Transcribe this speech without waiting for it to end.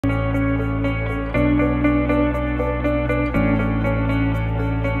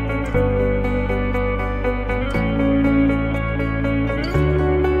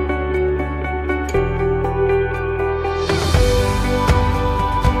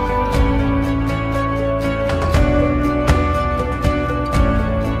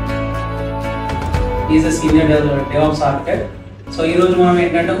Is a senior DevOps architect. So ఈరోజు మనం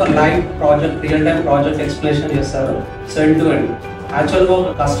ఏంటంటే ఒక live project, real time project explanation చేస్తారు. సో ఎండ్ టు ఎండ్ యాక్చువల్గా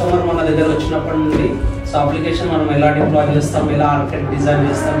ఒక కస్టమర్ మన దగ్గర వచ్చినప్పటి నుండి సో అప్లికేషన్ మనం ఎలా డిప్లాయ్ చేస్తాం, ఎలా ఆర్కిటెక్ట్ డిజైన్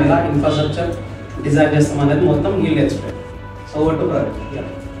చేస్తాం, ఎలా ఇన్ఫ్రాస్ట్రక్చర్ డిజైన్ చేస్తాం అనేది మొత్తం వీళ్ళు explain. So over to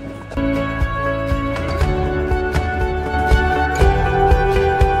project.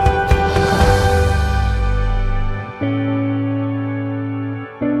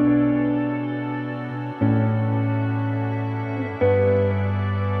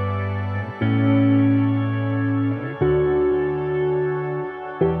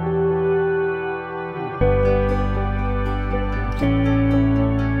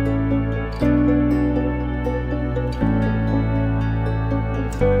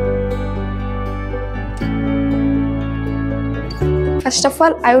 First of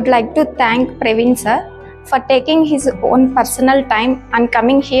all, I would like to thank Praveen sir for taking his own personal time and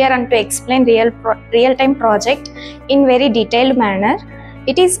coming here and to explain real-time project in very detailed manner.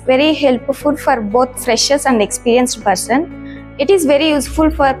 It is very helpful for both freshers and experienced person. It is very useful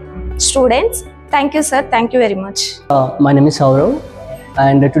for students. Thank you sir, thank you very much. My name is Saurav,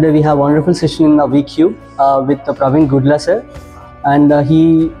 and today we have a wonderful session in the Vcube with Praveen Gudla sir, and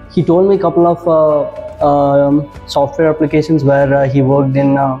he told me a couple of software applications where he worked in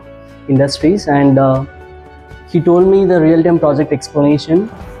industries, and he told me the real-time project explanation,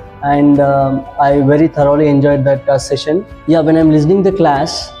 and I very thoroughly enjoyed that session. Yeah, when I'm listening the class,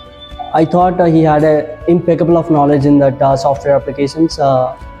 I thought he had a impeccable of knowledge in that software applications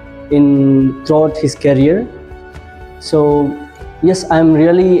throughout his career. So yes, I'm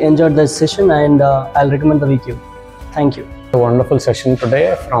really enjoyed that session, and I'll recommend the Vcube. Thank you. A wonderful session today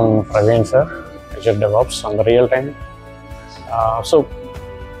from Praveen sir, Azure DevOps on the real time. So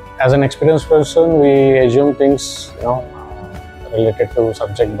as an experienced person, we assume things related to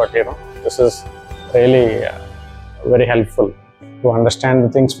subject, but this is really very helpful to understand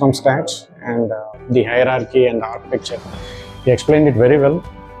the things from scratch, and the hierarchy and the architecture. He explained it very well,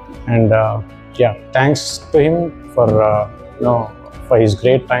 and yeah, thanks to him for for his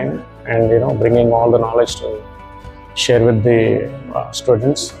great time, and bringing all the knowledge to share with the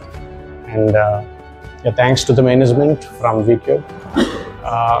students. And yeah, thanks to the management from Vcube.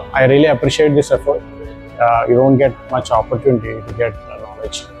 I really appreciate this effort. You don't get much opportunity to get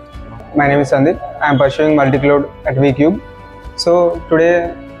knowledge. My name is Sandeep. I am pursuing multi-cloud at Vcube. So today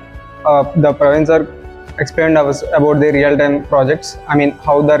the Praveen sir explained us about the real-time projects. I mean,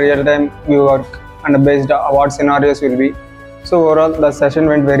 how the real-time we work and based what scenarios will be. So overall the session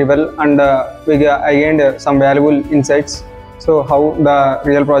went very well, and I gained some valuable insights. So how the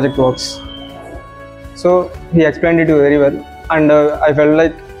real project works. So he explained it very well, and I felt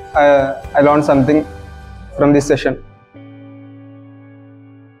like I learned something from this session.